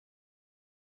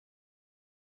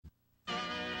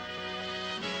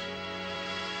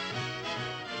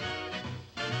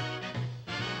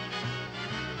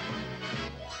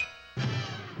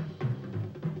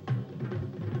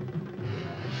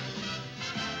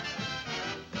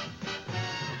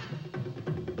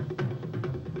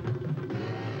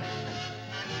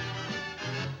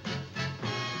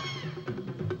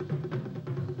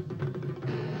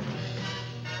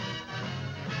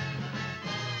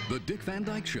The Dick Van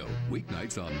Dyke Show,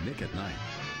 weeknights on Nick at Night.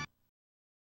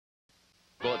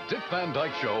 The Dick Van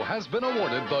Dyke Show has been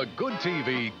awarded the Good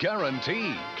TV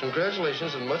Guarantee.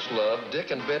 Congratulations and much love,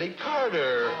 Dick and Betty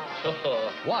Carter.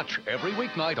 Watch every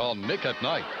weeknight on Nick at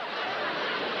Night.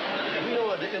 You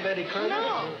know Dick and Betty Carter?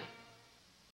 No.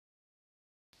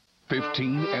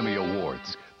 15 Emmy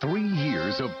Awards, 3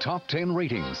 years of top 10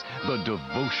 ratings, the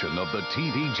devotion of the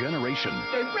TV generation.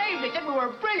 They raved. They said we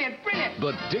were brilliant.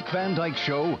 The Dick Van Dyke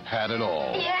Show had it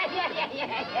all.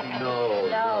 Yeah.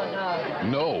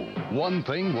 No, one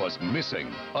thing was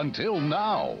missing. Until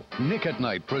now. Nick at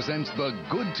Night presents the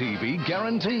Good TV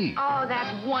Guarantee. Oh,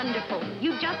 that's wonderful.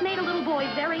 You just made a little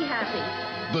boy very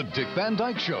happy. The Dick Van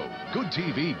Dyke Show, Good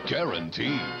TV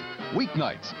Guaranteed.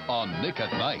 Weeknights on Nick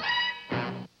at Night.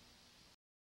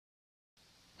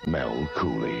 Mel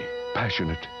Cooley,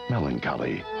 passionate,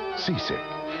 melancholy, seasick.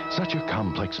 Such a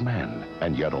complex man,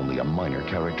 and yet only a minor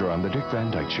character on the Dick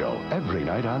Van Dyke Show, every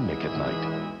night on Nick at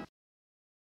Night.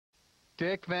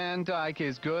 Dick Van Dyke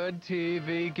is good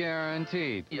TV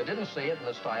guaranteed. You didn't say it in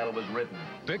the style it was written.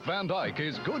 Dick Van Dyke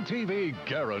is Good TV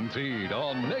Guaranteed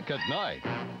on Nick at Night.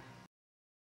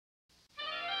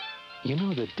 You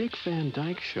know, the Dick Van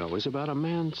Dyke Show is about a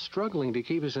man struggling to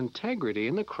keep his integrity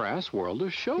in the crass world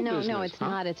of show business. No, it's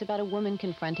not. It's about a woman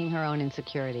confronting her own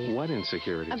insecurities. What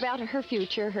insecurities? About her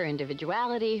future, her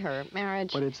individuality, her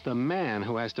marriage. But it's the man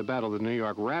who has to battle the New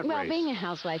York rat race. Well, being a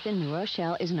housewife in New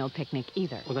Rochelle is no picnic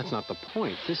either. Well, that's not the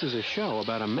point. This is a show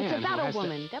about a man It's about who a has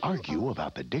woman. Argue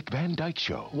about the Dick Van Dyke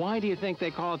Show. Why do you think they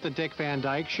call it the Dick Van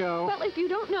Dyke Show? Well, if you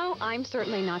don't know, I'm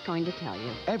certainly not going to tell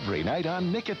you. Every night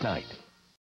on Nick at Night.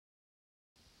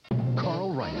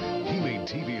 Carl Reiner. He made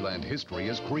TV Land history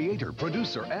as creator,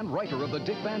 producer, and writer of the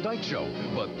Dick Van Dyke Show.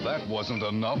 But that wasn't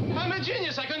enough. I'm a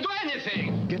genius. I can do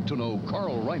anything. Get to know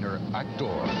Carl Reiner,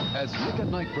 actor, as Nick at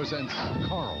Night presents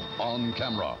Carl on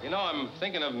Camera. You know, I'm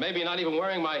thinking of maybe not even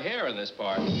wearing my hair in this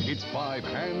part. It's 5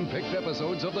 hand-picked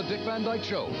episodes of the Dick Van Dyke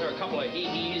Show. There are a couple of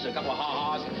hee-hees, a couple of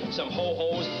ha-has, some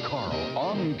ho-hos. Carl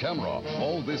on Camera.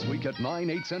 All this week at 9,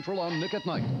 8 Central on Nick at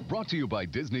Night. Brought to you by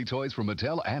Disney Toys from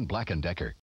Mattel and Black &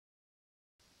 Decker.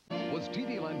 Was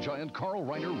TV Land giant Carl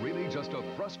Reiner really just a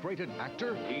frustrated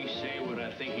actor? He say what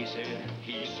I think he said.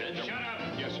 He said... Shut up!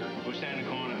 Yes, sir. Go stand in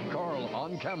the corner. Carl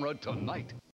on Camera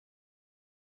tonight.